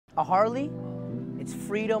A Harley, it's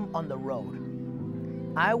freedom on the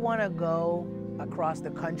road. I want to go across the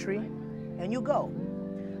country, and you go.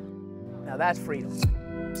 Now that's freedom.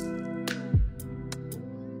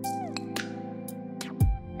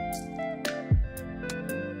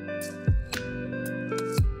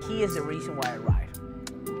 He is the reason why I ride.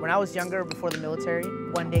 When I was younger, before the military,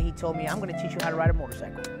 one day he told me, I'm going to teach you how to ride a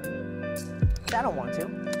motorcycle. I don't want to.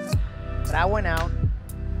 But I went out,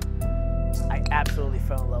 I absolutely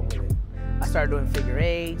fell in love with it. I started doing figure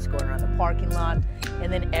eights, going around the parking lot,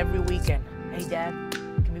 and then every weekend, hey Dad,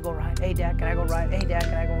 can we go ride? Hey Dad, can I go ride? Hey Dad,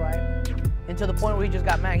 can I go ride? And to the point where he just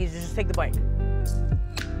got mad, he said, just take the bike.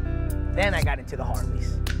 Then I got into the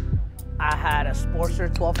Harleys. I had a Sportster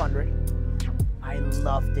 1200. I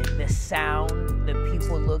loved it. The sound, the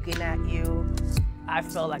people looking at you. I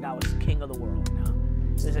felt like I was king of the world. You know?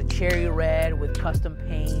 There's a cherry red with custom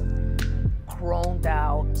paint, chromed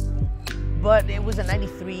out. But it was a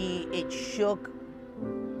 93. It shook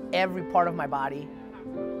every part of my body.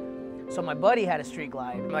 So my buddy had a Street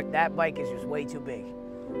Glide. I'm like, that bike is just way too big.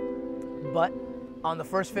 But on the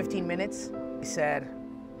first 15 minutes, he said,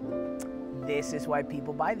 this is why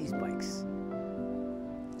people buy these bikes.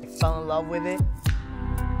 I fell in love with it,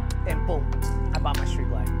 and boom, I bought my Street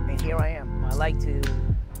Glide, and here I am. I like to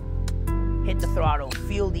hit the throttle,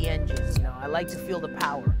 feel the engine, you know, I like to feel the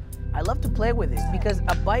power. I love to play with it because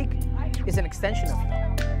a bike is an extension of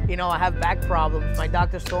you. You know, I have back problems. My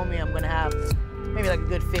doctors told me I'm gonna have maybe like a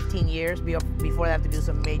good 15 years before I have to do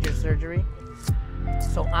some major surgery.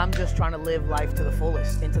 So I'm just trying to live life to the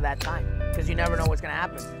fullest into that time, because you never know what's gonna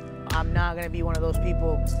happen. I'm not gonna be one of those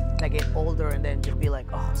people that get older and then just be like,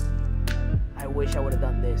 oh, I wish I would have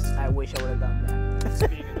done this. I wish I would have done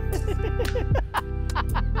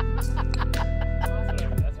that.